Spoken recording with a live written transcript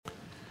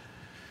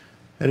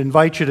I'd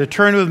invite you to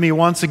turn with me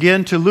once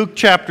again to Luke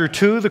chapter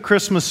 2, the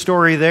Christmas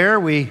story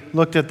there. We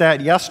looked at that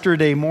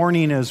yesterday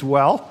morning as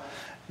well.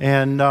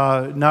 And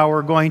now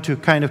we're going to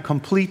kind of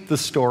complete the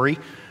story.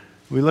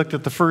 We looked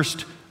at the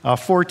first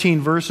 14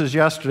 verses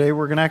yesterday.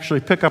 We're going to actually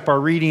pick up our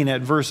reading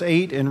at verse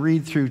 8 and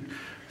read through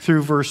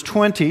verse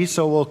 20.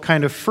 So we'll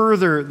kind of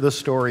further the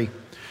story.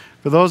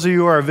 For those of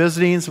you who are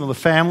visiting, some of the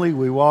family,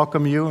 we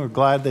welcome you. We're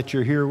glad that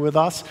you're here with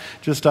us.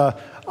 Just a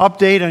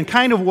update on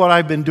kind of what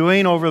I've been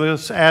doing over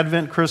this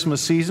Advent Christmas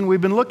season. We've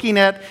been looking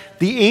at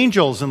the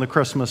angels in the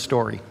Christmas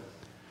story.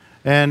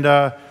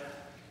 And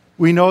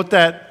we note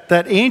that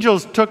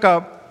angels took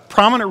a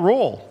prominent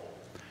role.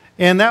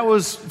 And that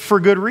was for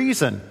good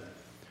reason.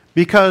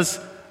 Because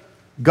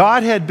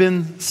God had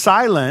been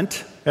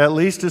silent, at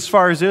least as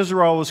far as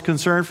Israel was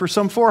concerned, for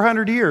some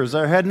 400 years.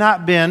 There had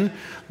not been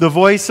the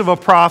voice of a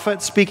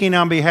prophet speaking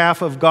on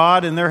behalf of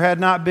God, and there had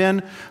not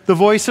been the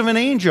voice of an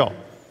angel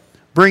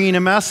bringing a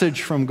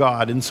message from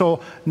God. And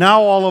so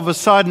now all of a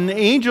sudden,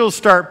 angels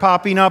start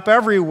popping up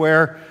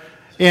everywhere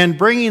and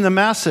bringing the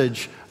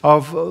message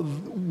of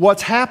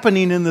what's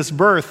happening in this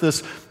birth,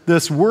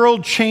 this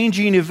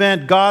world-changing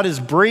event. God is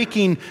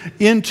breaking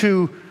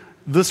into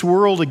this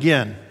world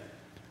again.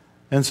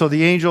 And so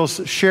the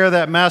angels share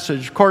that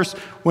message. Of course,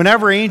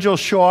 whenever angels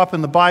show up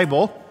in the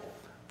Bible,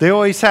 they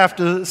always have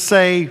to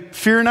say,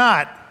 "Fear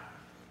not,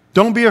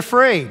 don't be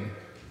afraid."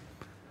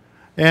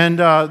 And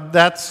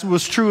that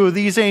was true of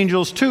these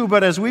angels too.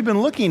 But as we've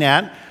been looking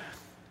at,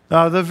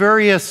 the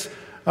various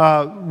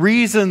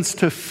reasons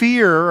to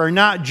fear are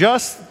not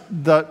just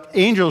the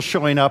angels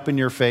showing up in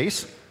your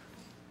face,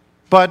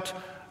 but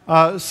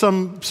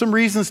some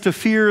reasons to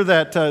fear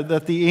that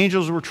the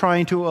angels were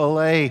trying to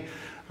allay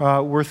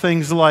were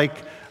things like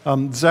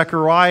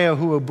Zechariah,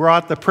 who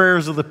brought the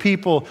prayers of the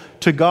people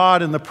to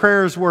God, and the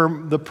prayer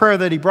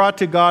that he brought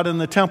to God in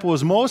the temple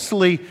was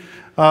mostly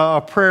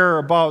a prayer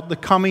about the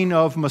coming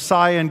of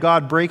Messiah and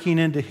God breaking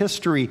into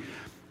history.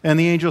 And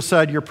the angel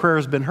said, "Your prayer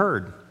has been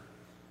heard."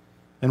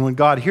 And when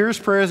God hears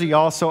prayers, he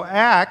also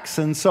acts.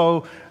 And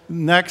so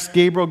next,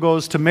 Gabriel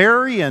goes to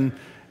Mary and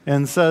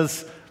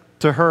says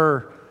to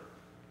her,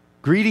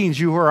 "Greetings,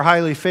 you who are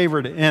highly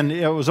favored." And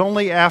it was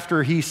only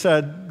after he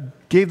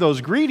gave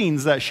those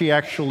greetings that she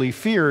actually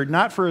feared,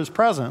 not for his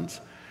presence,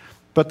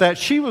 but that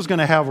she was going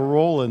to have a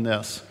role in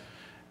this.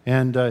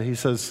 And he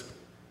says,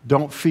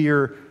 "Don't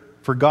fear,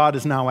 for God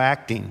is now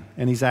acting,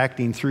 and he's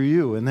acting through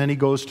you." And then he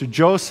goes to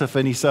Joseph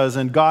and he says,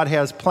 "And God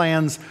has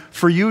plans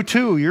for you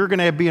too. You're going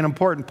to be an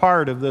important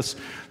part of this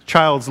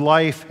child's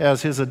life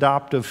as his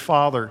adoptive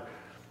father."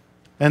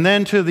 And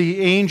then to the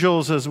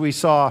angels, as we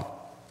saw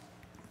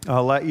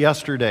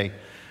yesterday,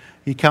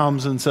 he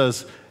comes and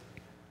says,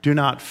 "Do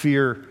not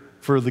fear,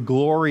 for the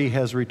glory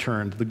has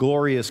returned." The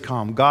glory has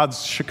come.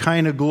 God's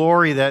Shekinah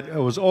glory that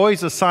was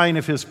always a sign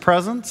of his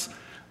presence,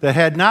 that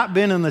had not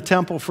been in the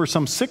temple for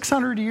some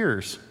 600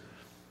 years,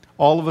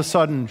 all of a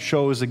sudden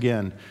shows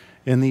again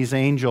in these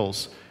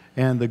angels.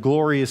 And the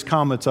glory has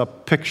come. It's a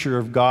picture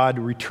of God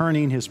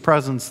returning his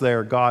presence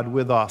there, God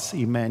with us,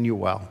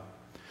 Emmanuel.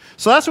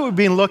 So that's what we've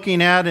been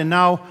looking at. And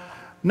now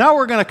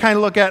we're going to kind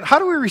of look at, how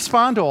do we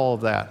respond to all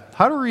of that?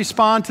 How do we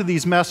respond to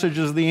these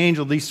messages of the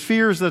angel, these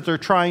fears that they're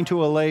trying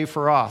to allay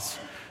for us,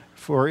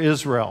 for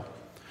Israel,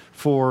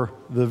 for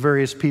the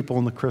various people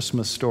in the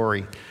Christmas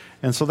story?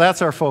 And so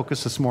that's our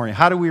focus this morning.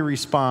 How do we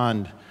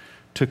respond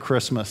to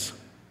Christmas?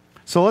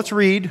 So let's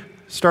read,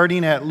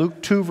 starting at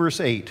Luke 2, verse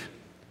 8.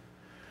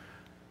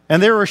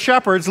 "And there were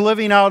shepherds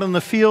living out in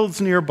the fields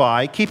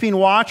nearby, keeping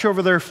watch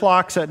over their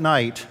flocks at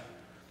night.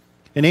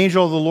 An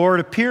angel of the Lord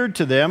appeared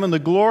to them, and the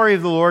glory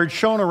of the Lord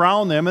shone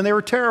around them, and they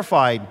were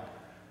terrified.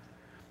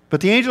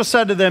 But the angel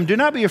said to them, 'Do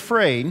not be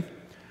afraid.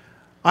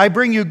 I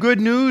bring you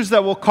good news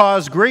that will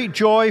cause great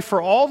joy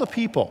for all the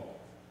people.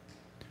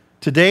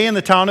 Today in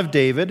the town of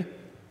David,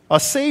 a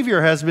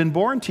Savior has been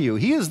born to you.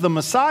 He is the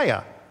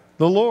Messiah,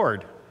 the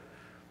Lord.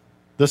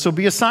 This will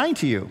be a sign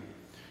to you.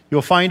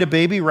 You'll find a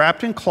baby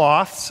wrapped in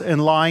cloths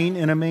and lying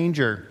in a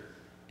manger.'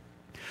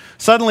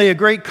 Suddenly a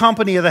great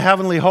company of the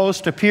heavenly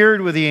host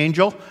appeared with the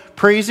angel,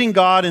 praising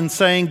God and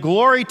saying,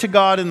 'Glory to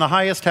God in the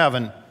highest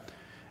heaven,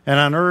 and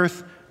on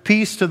earth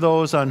peace to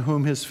those on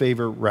whom his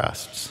favor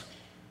rests.'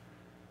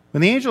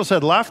 When the angels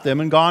had left them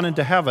and gone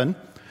into heaven,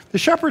 the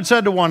shepherds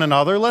said to one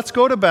another, 'Let's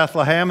go to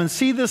Bethlehem and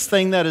see this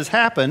thing that has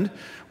happened,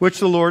 which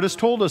the Lord has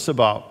told us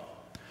about.'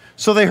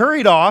 So they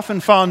hurried off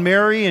and found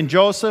Mary and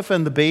Joseph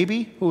and the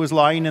baby who was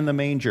lying in the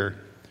manger.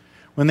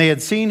 When they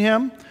had seen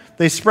him,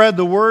 they spread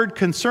the word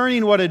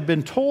concerning what had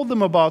been told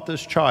them about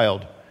this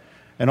child.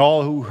 And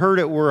all who heard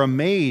it were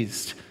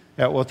amazed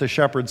at what the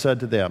shepherds said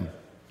to them.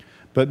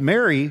 But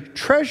Mary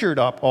treasured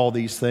up all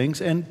these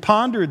things and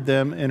pondered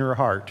them in her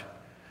heart.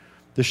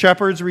 The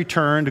shepherds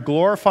returned,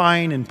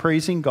 glorifying and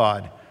praising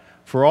God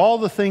for all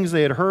the things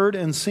they had heard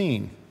and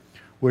seen,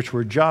 which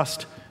were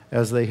just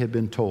as they had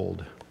been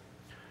told."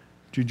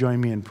 Would you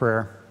join me in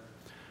prayer?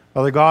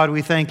 Father God,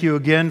 we thank you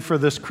again for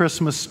this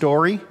Christmas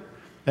story,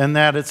 and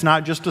that it's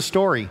not just a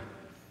story,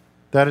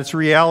 that it's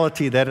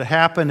reality, that it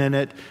happened and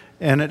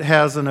it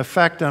has an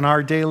effect on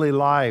our daily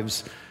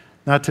lives.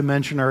 not to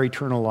mention our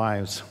eternal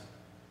lives.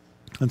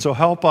 And so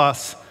help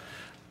us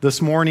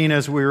this morning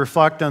as we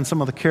reflect on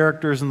some of the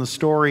characters in the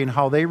story and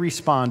how they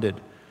responded,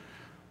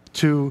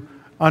 to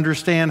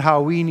understand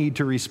how we need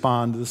to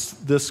respond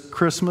this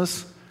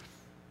Christmas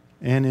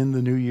and in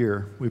the new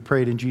year. We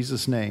pray it in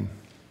Jesus' name.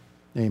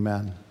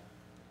 Amen.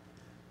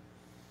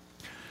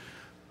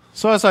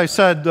 So as I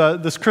said,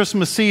 this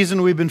Christmas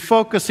season, we've been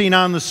focusing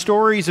on the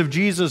stories of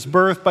Jesus'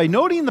 birth by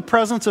noting the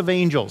presence of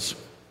angels.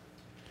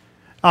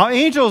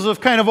 Angels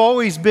have kind of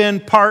always been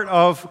part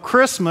of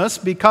Christmas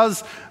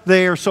because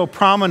they are so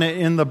prominent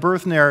in the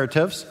birth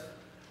narratives.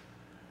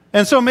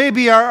 And so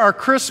maybe our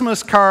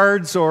Christmas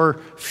cards or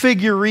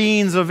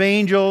figurines of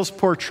angels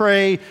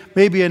portray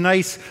maybe a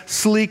nice,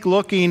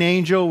 sleek-looking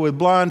angel with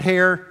blonde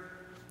hair.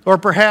 Or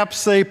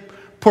perhaps they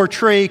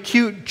portray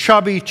cute,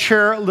 chubby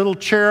little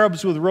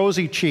cherubs with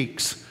rosy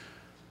cheeks.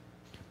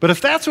 But if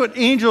that's what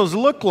angels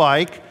look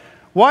like,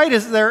 why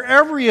does their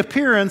every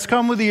appearance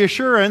come with the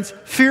assurance,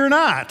 "Fear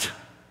not"?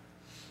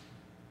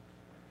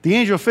 The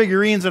angel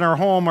figurines in our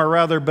home are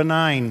rather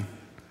benign,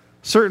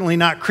 certainly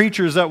not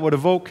creatures that would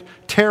evoke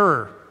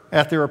terror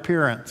at their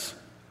appearance.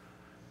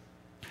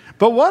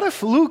 But what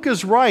if Luke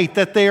is right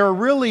that they are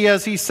really,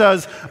 as he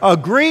says, a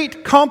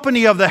great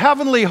company of the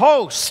heavenly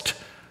host,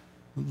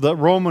 the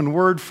Roman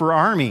word for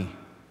army,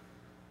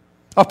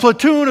 a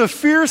platoon of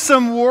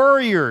fearsome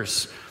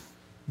warriors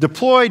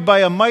deployed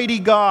by a mighty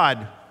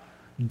God,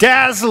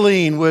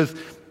 dazzling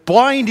with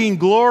blinding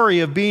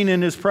glory of being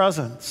in his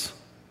presence?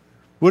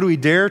 Would we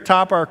dare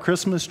top our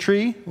Christmas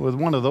tree with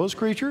one of those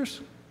creatures?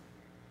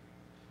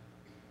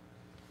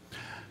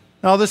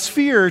 Now, this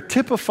fear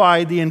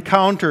typified the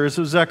encounters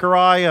of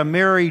Zechariah,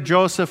 Mary,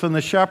 Joseph, and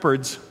the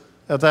shepherds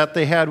that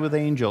they had with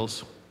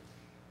angels.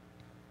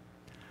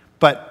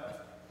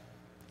 But,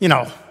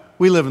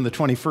 we live in the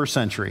 21st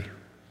century.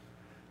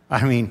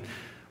 I mean,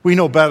 we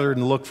know better than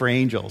to look for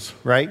angels,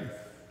 right?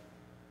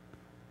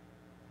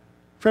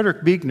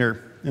 Frederick Buechner,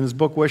 in his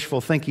book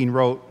Wishful Thinking,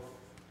 wrote,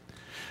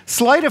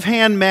 "Sleight of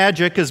hand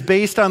magic is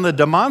based on the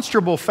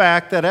demonstrable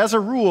fact that, as a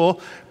rule,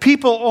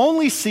 people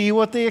only see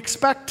what they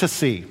expect to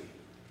see.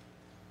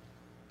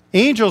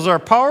 Angels are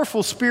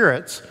powerful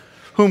spirits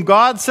whom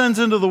God sends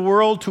into the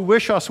world to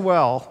wish us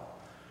well.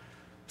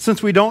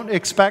 Since we don't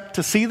expect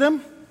to see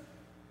them,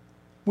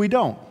 we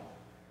don't.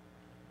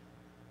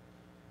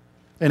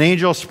 An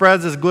angel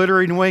spreads his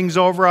glittering wings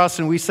over us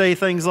and we say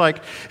things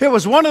like, 'It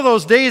was one of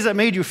those days that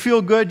made you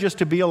feel good just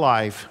to be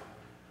alive.'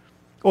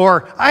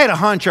 Or, 'I had a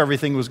hunch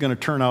everything was going to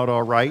turn out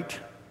all right.'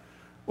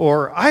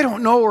 Or, 'I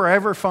don't know where I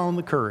ever found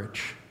the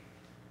courage.'"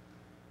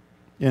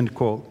 End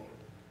quote.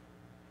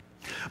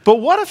 But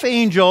what if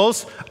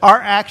angels are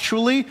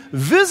actually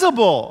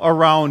visible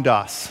around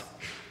us,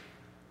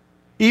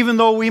 even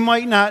though we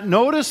might not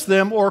notice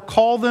them or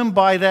call them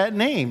by that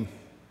name?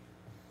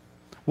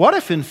 What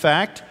if, in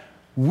fact,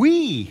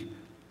 we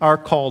are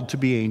called to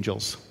be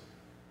angels?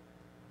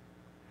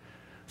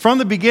 From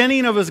the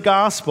beginning of his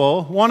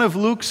gospel, one of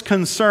Luke's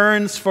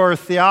concerns for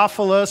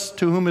Theophilus,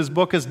 to whom his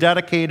book is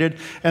dedicated,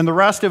 and the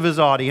rest of his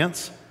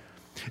audience,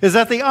 is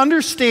that they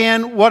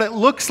understand what it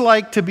looks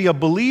like to be a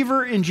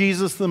believer in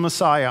Jesus the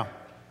Messiah.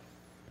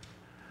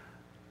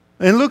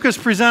 And Luke has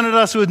presented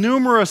us with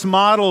numerous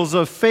models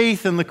of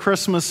faith in the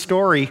Christmas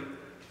story.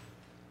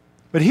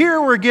 But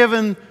here we're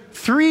given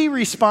 3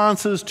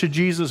 responses to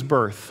Jesus'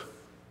 birth.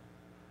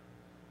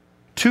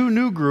 2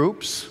 new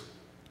groups,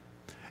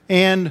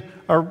 and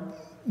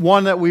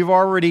one that we've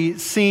already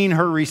seen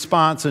her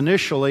response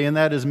initially, and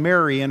that is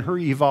Mary and her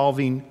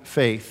evolving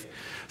faith.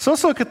 So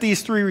let's look at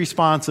these 3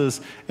 responses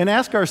and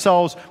ask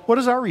ourselves, what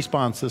is our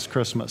response this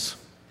Christmas?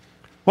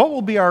 What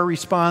will be our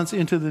response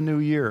into the new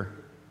year?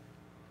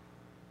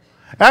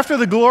 After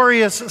the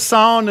glorious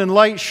sound and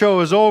light show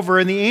is over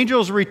and the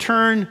angels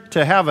return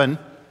to heaven,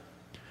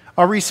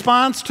 a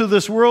response to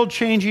this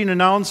world-changing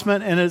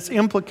announcement and its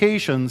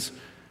implications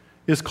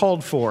is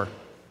called for.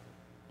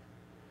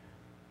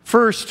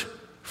 First,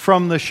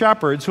 from the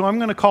shepherds, who I'm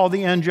going to call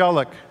the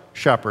angelic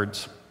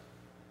shepherds.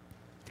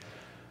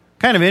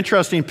 Kind of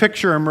interesting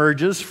picture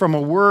emerges from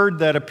a word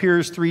that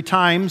appears 3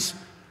 times,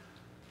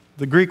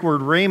 the Greek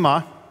word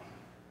rhema.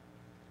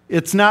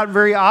 It's not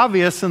very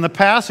obvious in the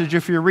passage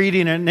if you're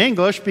reading it in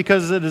English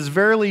because it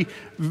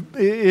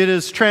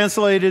is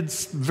translated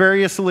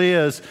variously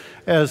as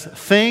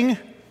thing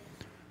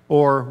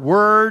or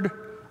word,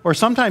 or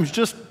sometimes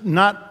just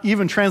not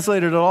even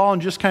translated at all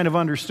and just kind of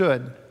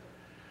understood.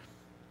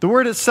 The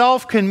word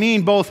itself can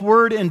mean both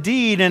word and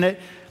deed, and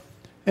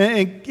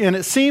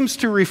it seems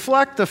to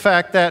reflect the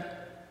fact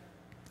that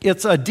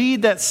it's a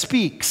deed that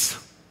speaks.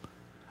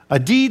 A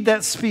deed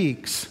that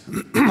speaks.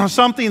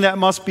 Something that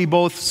must be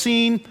both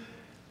seen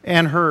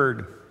and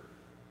heard.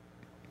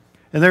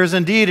 And there's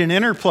indeed an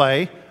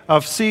interplay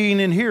of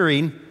seeing and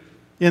hearing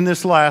in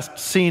this last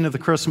scene of the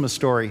Christmas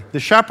story. The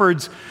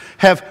shepherds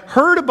have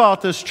heard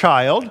about this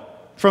child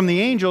from the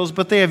angels,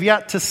 but they have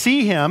yet to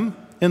see him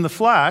in the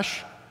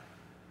flesh.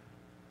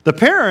 The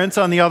parents,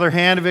 on the other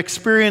hand, have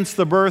experienced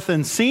the birth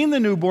and seen the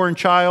newborn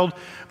child,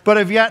 but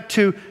have yet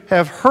to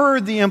have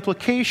heard the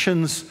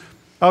implications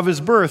of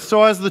his birth.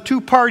 So as the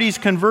two parties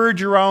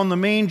converge around the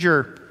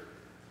manger,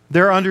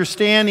 their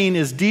understanding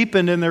is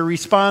deepened and their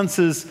response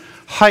is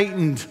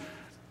heightened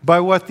by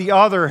what the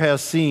other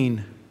has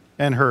seen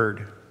and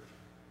heard.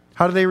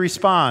 How do they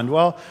respond?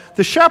 Well,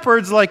 the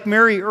shepherds, like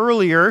Mary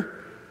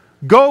earlier,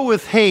 go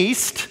with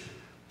haste. It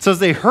says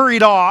they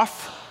hurried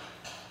off.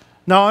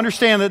 Now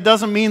understand that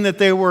doesn't mean that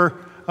they were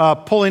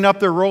pulling up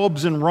their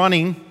robes and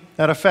running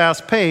at a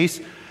fast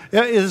pace.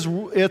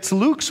 It's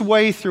Luke's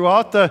way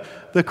throughout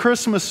the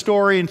Christmas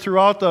story and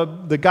throughout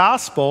the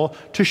gospel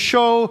to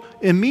show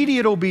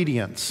immediate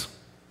obedience.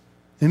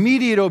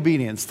 Immediate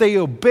obedience. They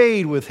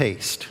obeyed with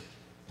haste.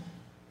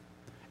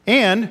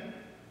 And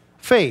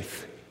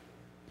faith.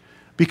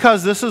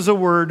 Because this is a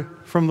word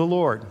from the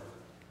Lord.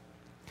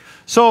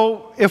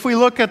 So if we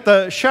look at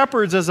the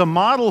shepherds as a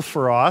model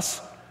for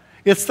us,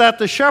 it's that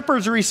the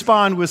shepherds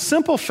respond with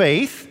simple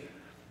faith,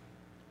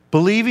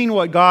 believing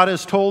what God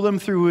has told them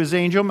through his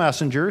angel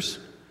messengers,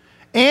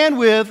 and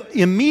with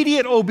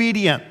immediate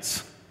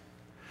obedience.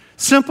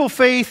 Simple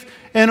faith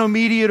and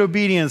immediate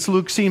obedience.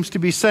 Luke seems to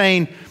be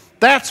saying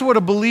that's what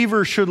a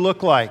believer should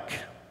look like.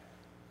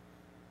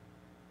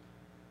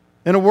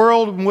 In a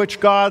world in which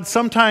God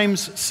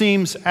sometimes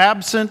seems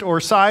absent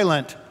or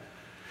silent,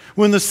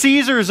 when the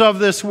Caesars of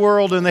this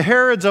world and the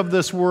Herods of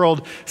this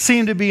world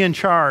seem to be in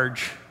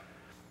charge,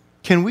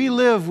 can we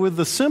live with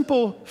the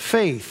simple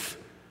faith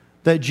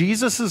that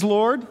Jesus is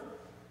Lord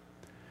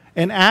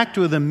and act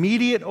with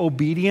immediate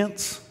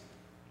obedience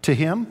to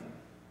him?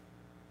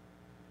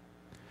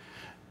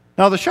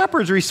 Now, the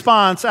shepherd's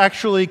response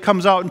actually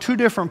comes out in two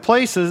different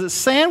places. It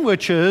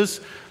sandwiches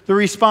the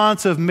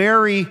response of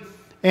Mary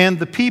and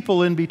the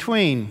people in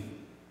between.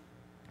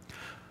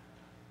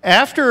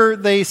 After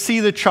they see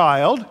the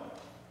child,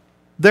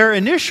 their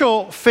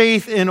initial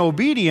faith and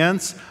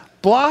obedience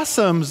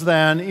blossoms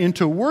then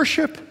into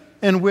worship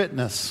and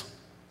witness.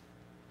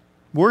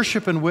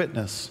 Worship and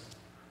witness.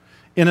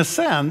 In a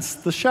sense,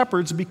 the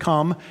shepherds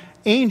become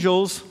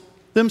angels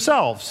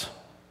themselves.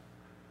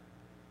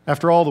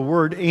 After all, the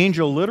word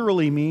angel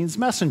literally means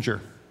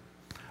messenger.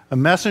 A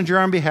messenger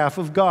on behalf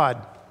of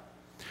God.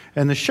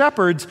 And the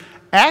shepherds'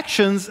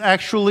 actions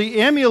actually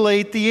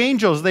emulate the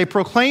angels. They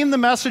proclaim the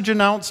message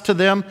announced to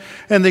them,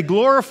 and they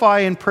glorify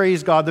and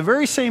praise God. The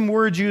very same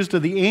words used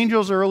of the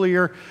angels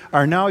earlier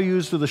are now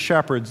used of the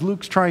shepherds.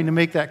 Luke's trying to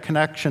make that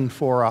connection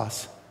for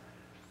us.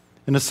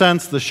 In a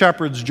sense, the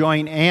shepherds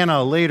join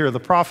Anna, later the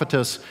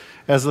prophetess,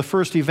 as the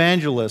first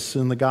evangelists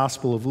in the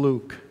Gospel of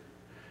Luke,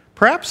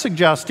 perhaps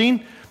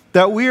suggesting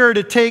that we are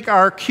to take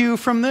our cue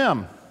from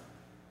them.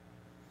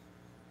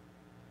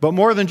 But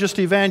more than just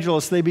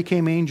evangelists, they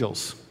became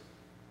angels.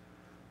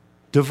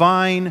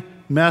 Divine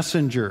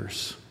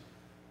messengers.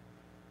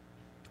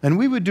 And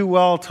we would do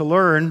well to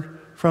learn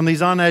from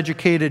these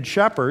uneducated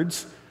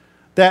shepherds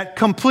that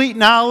complete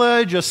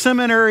knowledge, a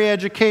seminary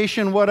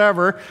education,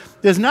 whatever,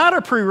 is not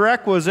a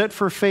prerequisite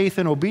for faith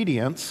and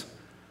obedience,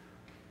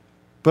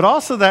 but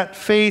also that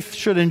faith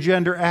should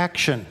engender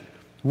action,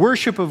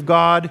 worship of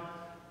God,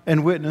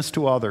 and witness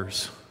to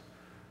others.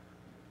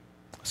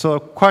 So a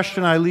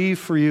question I leave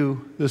for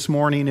you this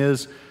morning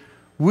is,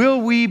 will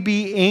we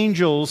be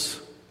angels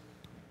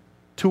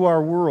to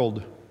our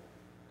world,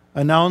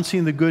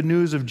 announcing the good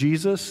news of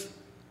Jesus,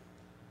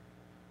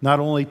 not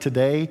only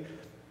today,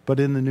 but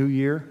in the new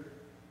year?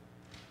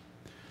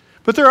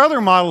 But there are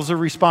other models of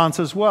response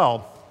as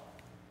well.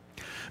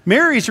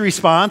 Mary's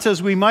response,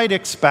 as we might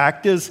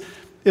expect, is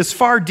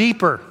far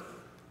deeper.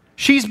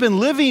 She's been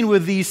living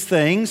with these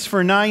things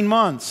for 9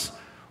 months,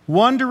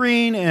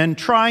 wondering and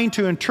trying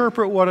to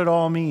interpret what it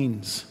all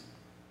means.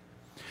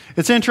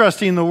 It's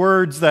interesting the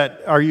words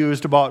that are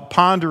used about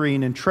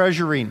pondering and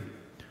treasuring.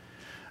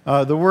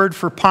 The word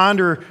for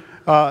ponder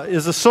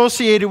is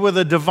associated with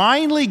a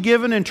divinely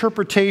given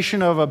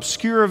interpretation of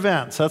obscure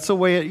events. That's the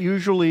way it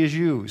usually is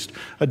used.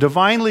 A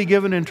divinely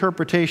given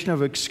interpretation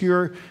of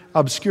obscure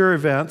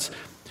events,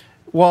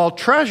 while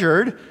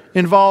treasured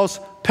involves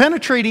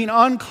penetrating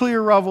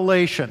unclear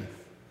revelation.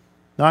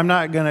 Now, I'm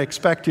not going to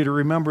expect you to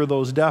remember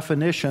those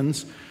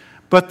definitions,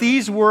 but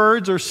these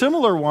words or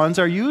similar ones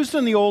are used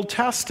in the Old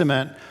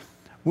Testament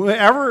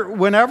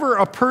whenever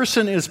a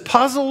person is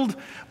puzzled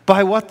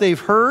by what they've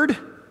heard,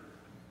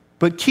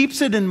 but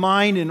keeps it in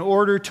mind in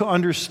order to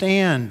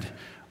understand,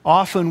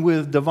 often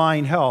with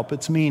divine help,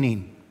 its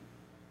meaning.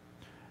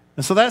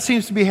 And so that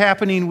seems to be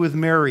happening with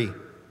Mary.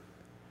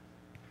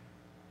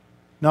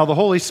 Now, the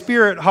Holy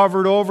Spirit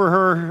hovered over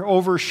her,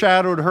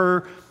 overshadowed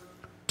her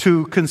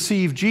to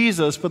conceive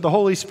Jesus, but the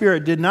Holy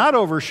Spirit did not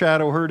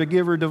overshadow her to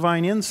give her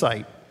divine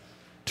insight,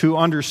 to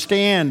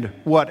understand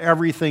what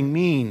everything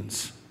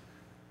means.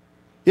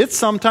 It's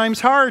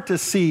sometimes hard to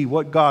see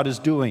what God is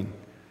doing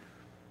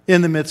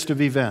in the midst of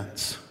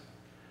events.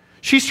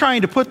 She's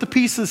trying to put the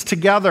pieces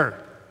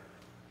together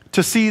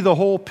to see the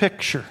whole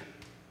picture.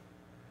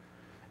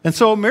 And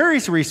so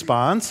Mary's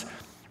response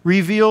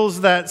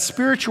reveals that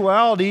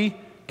spirituality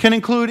can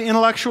include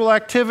intellectual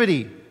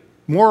activity,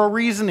 moral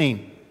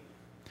reasoning.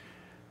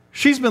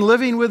 She's been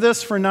living with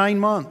this for 9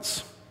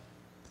 months.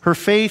 Her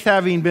faith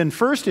having been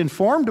first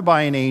informed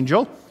by an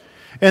angel,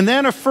 and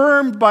then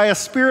affirmed by a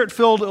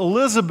spirit-filled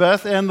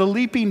Elizabeth and the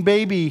leaping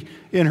baby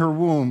in her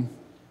womb.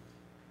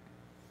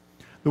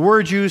 The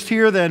words used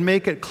here then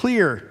make it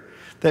clear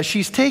that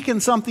she's taken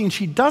something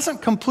she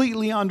doesn't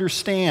completely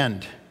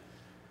understand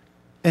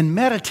and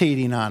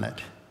meditating on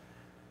it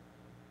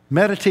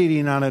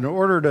in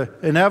order to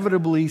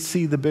inevitably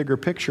see the bigger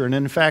picture. And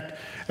in fact,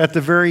 at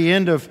the very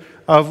end of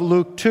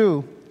Luke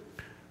 2,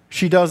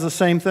 she does the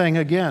same thing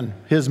again.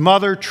 His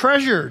mother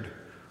treasured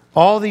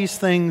all these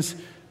things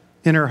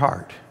in her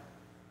heart.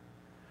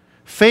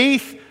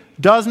 Faith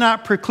does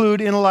not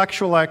preclude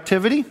intellectual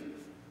activity,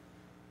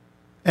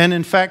 and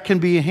in fact can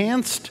be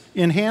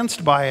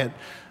enhanced by it,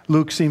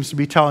 Luke seems to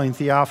be telling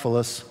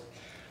Theophilus.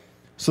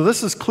 So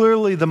this is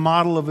clearly the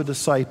model of a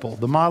disciple,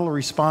 the model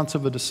response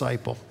of a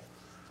disciple.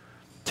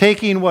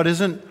 Taking what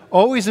isn't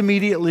always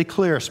immediately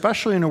clear,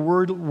 especially in a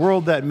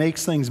world that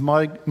makes things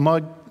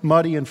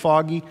muddy and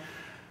foggy,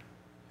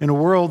 in a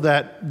world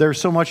that there's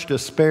so much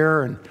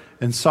despair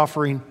and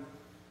suffering,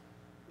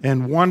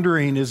 and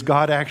wondering, is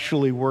God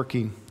actually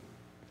working?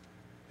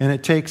 And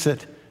it takes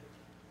it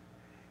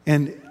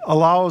and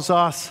allows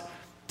us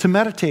to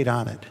meditate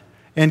on it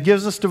and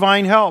gives us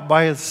divine help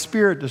by His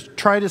Spirit to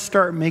try to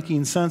start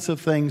making sense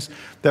of things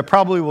that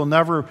probably will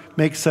never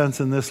make sense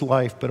in this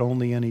life, but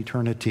only in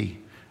eternity.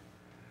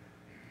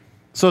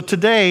 So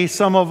today,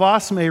 some of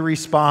us may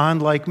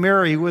respond like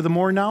Mary with a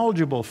more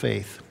knowledgeable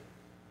faith.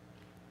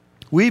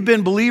 We've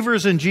been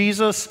believers in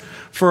Jesus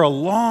for a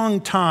long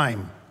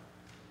time.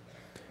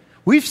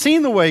 We've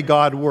seen the way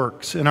God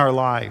works in our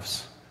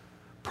lives,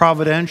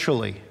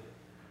 providentially,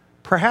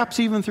 perhaps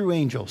even through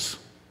angels.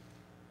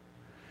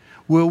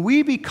 Will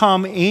we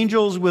become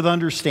angels with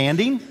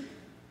understanding,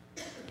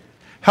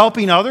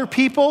 helping other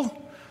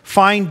people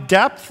find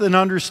depth in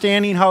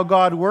understanding how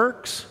God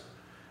works,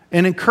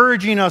 and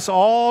encouraging us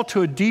all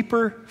to a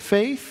deeper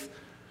faith?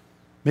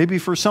 Maybe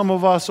for some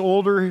of us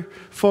older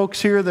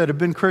folks here that have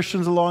been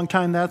Christians a long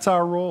time, that's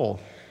our role.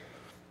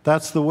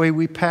 That's the way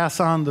we pass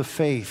on the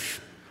faith.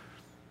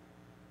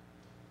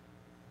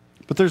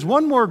 But there's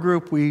one more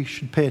group we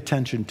should pay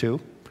attention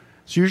to.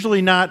 It's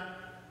usually not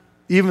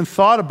even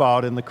thought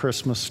about in the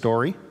Christmas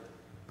story.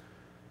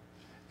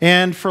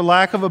 And for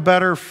lack of a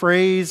better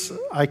phrase,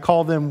 I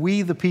call them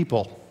we the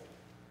people.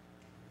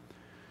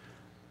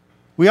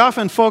 We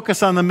often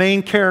focus on the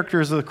main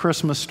characters of the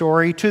Christmas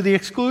story to the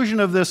exclusion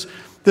of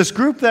this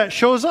group that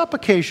shows up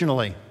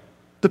occasionally,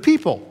 the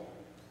people.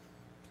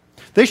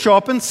 They show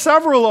up in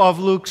several of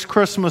Luke's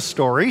Christmas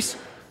stories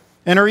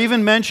and are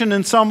even mentioned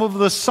in some of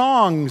the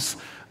songs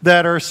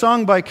that are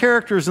sung by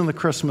characters in the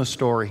Christmas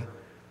story.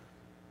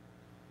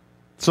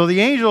 So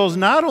the angels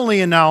not only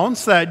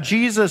announce that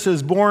Jesus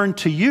is born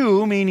to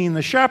you, meaning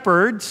the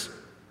shepherds,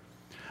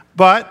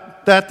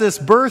 but that this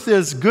birth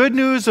is good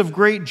news of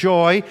great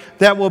joy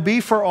that will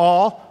be for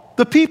all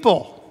the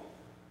people.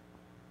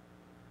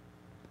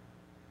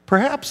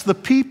 Perhaps the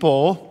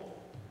people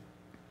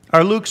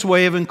are Luke's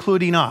way of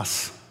including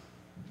us.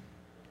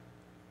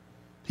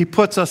 He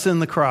puts us in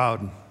the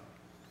crowd.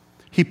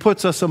 He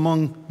puts us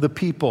among the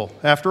people.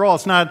 After all,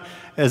 it's not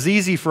as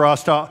easy for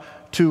us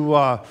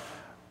to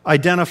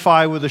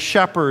identify with the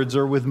shepherds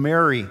or with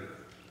Mary,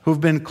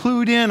 who've been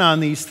clued in on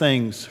these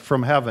things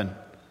from heaven.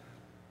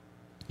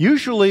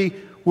 Usually,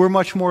 we're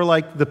much more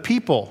like the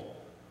people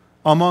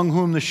among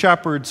whom the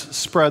shepherds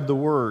spread the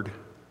word.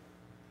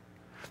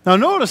 Now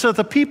notice that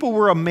the people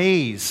were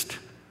amazed,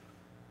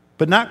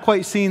 but not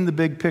quite seeing the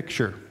big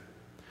picture.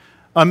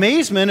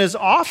 Amazement is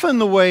often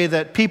the way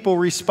that people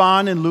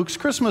respond in Luke's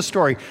Christmas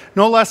story.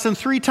 No less than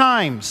 3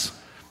 times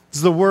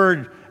is the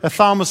word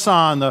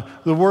ethamason,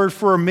 the word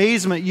for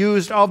amazement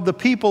used of the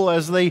people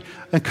as they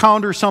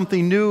encounter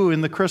something new in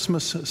the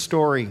Christmas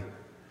story.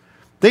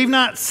 They've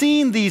not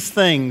seen these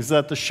things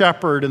that the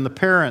shepherd and the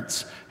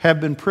parents have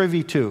been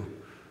privy to.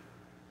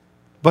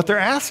 But they're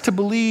asked to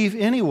believe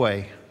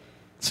anyway,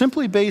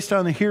 simply based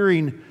on the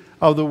hearing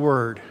of the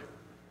word.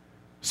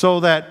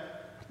 So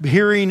that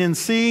hearing and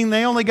seeing,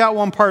 they only got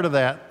one part of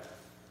that.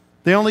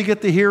 They only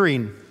get the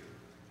hearing.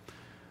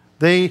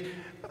 They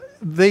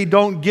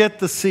don't get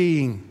the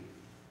seeing.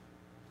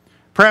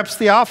 Perhaps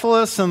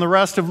Theophilus and the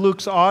rest of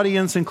Luke's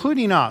audience,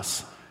 including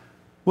us,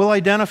 will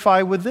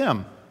identify with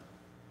them.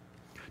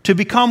 To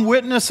become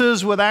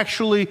witnesses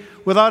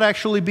without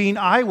actually being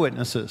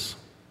eyewitnesses.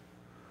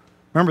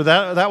 Remember,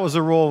 that was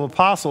the role of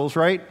apostles,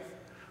 right?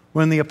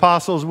 When the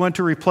apostles went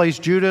to replace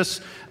Judas,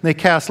 they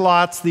cast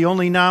lots. The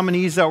only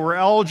nominees that were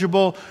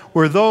eligible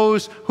were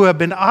those who have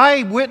been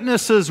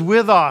eyewitnesses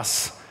with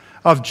us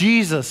of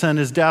Jesus and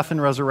His death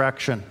and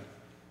resurrection.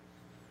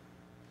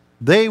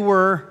 They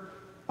were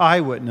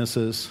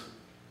eyewitnesses,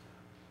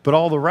 but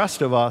all the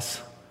rest of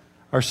us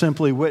are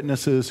simply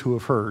witnesses who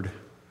have heard.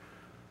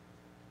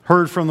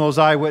 Heard from those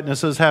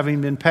eyewitnesses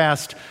having been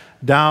passed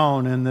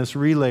down in this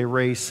relay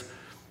race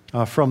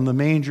from the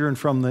manger and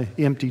from the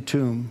empty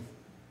tomb.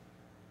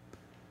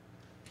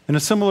 In a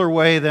similar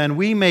way, then,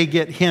 we may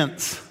get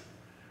hints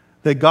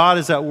that God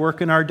is at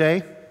work in our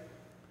day,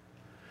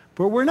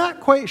 but we're not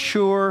quite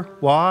sure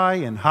why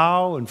and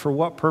how and for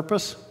what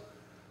purpose.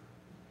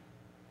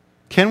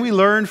 Can we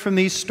learn from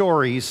these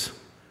stories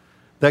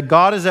that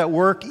God is at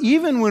work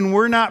even when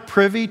we're not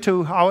privy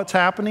to how it's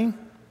happening?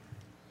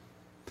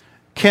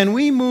 Can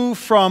we move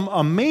from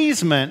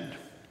amazement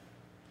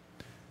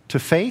to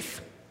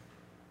faith?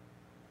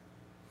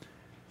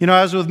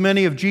 As with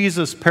many of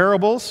Jesus'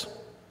 parables,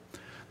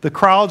 the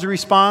crowd's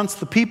response,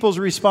 the people's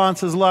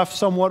response is left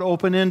somewhat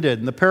open-ended.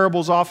 In the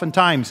parables,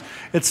 oftentimes,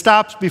 it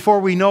stops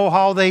before we know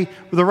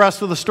the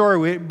rest of the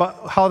story,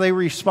 how they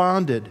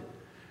responded.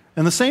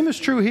 And the same is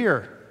true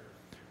here.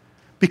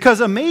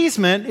 Because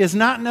amazement is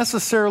not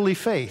necessarily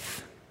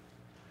faith.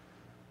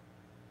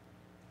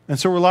 And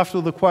so we're left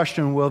with the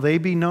question, will they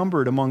be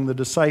numbered among the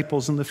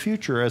disciples in the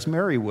future as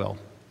Mary will?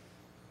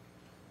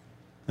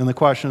 And the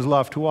question is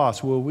left to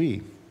us, will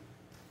we?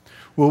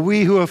 Will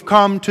we who have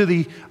come to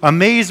the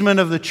amazement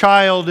of the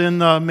child in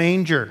the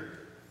manger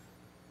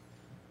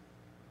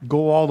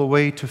go all the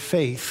way to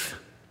faith?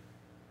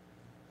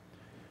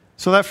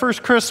 So that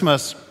first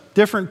Christmas,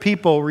 different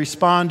people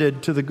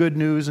responded to the good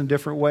news in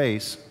different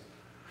ways.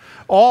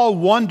 All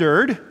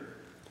wondered,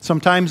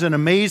 sometimes in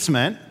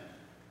amazement,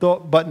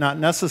 but not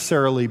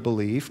necessarily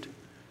believed.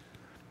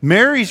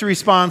 Mary's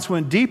response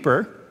went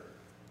deeper.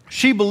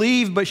 She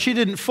believed, but she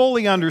didn't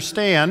fully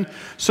understand,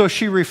 so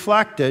she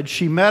reflected,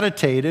 she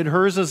meditated.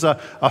 Hers is a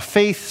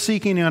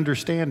faith-seeking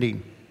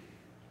understanding.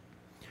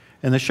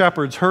 And the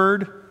shepherds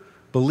heard,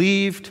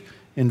 believed,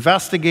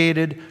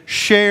 investigated,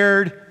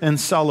 shared, and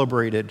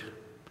celebrated.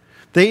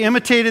 They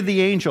imitated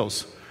the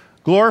angels,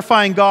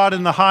 glorifying God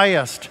in the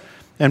highest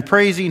and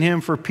praising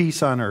Him for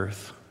peace on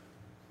earth.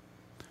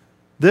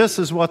 This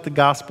is what the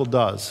gospel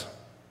does.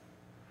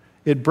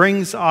 It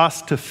brings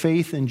us to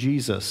faith in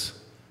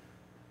Jesus,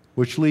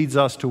 which leads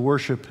us to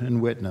worship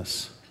and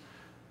witness.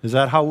 Is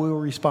that how we'll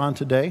respond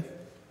today?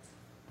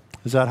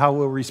 Is that how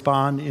we'll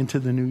respond into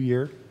the new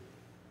year?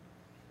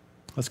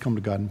 Let's come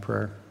to God in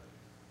prayer.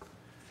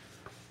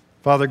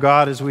 Father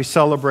God, as we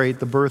celebrate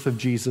the birth of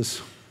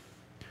Jesus,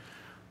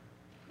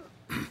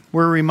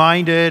 we're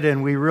reminded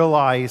and we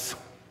realize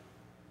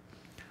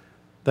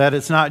that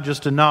it's not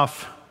just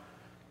enough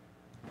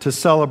to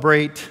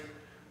celebrate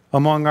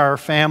among our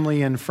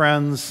family and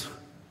friends,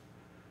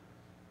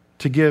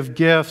 to give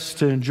gifts,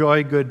 to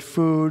enjoy good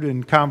food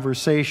and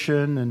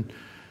conversation, and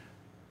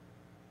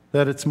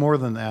that it's more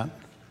than that.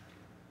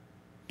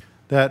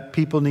 That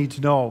people need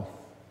to know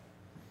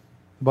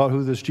about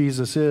who this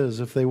Jesus is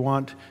if they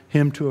want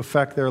Him to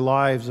affect their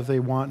lives, if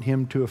they want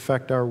Him to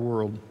affect our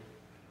world.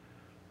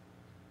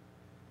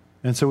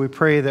 And so we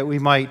pray that we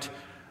might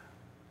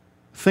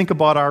think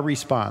about our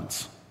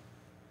response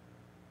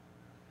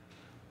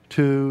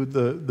to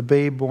the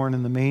babe born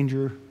in the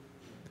manger,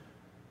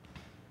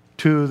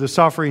 to the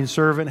suffering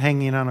servant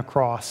hanging on a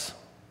cross,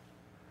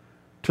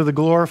 to the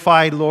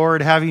glorified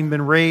Lord having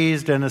been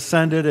raised and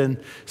ascended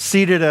and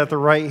seated at the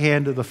right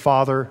hand of the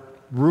Father,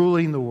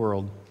 ruling the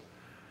world.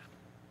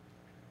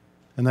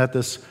 And that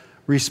this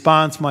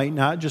response might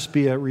not just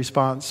be a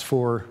response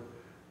for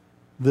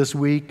this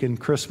week and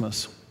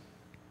Christmas,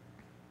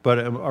 but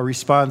a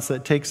response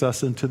that takes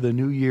us into the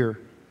new year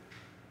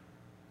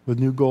with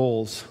new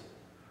goals,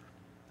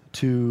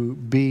 to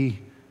be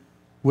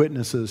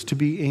witnesses, to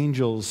be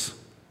angels,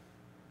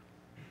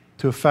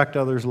 to affect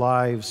others'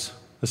 lives,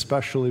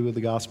 especially with the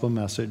gospel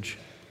message.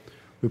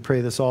 We pray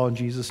this all in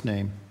Jesus'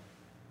 name.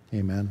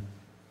 Amen.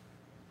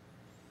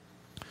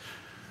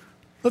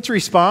 Let's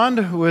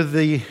respond with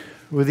the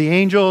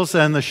angels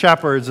and the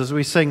shepherds as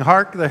we sing,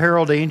 "Hark the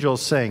Herald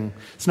Angels Sing."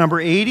 It's number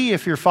 80.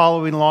 If you're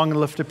following along and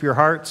lift up your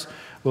hearts,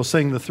 we'll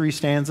sing the 3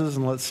 stanzas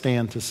and let's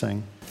stand to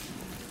sing.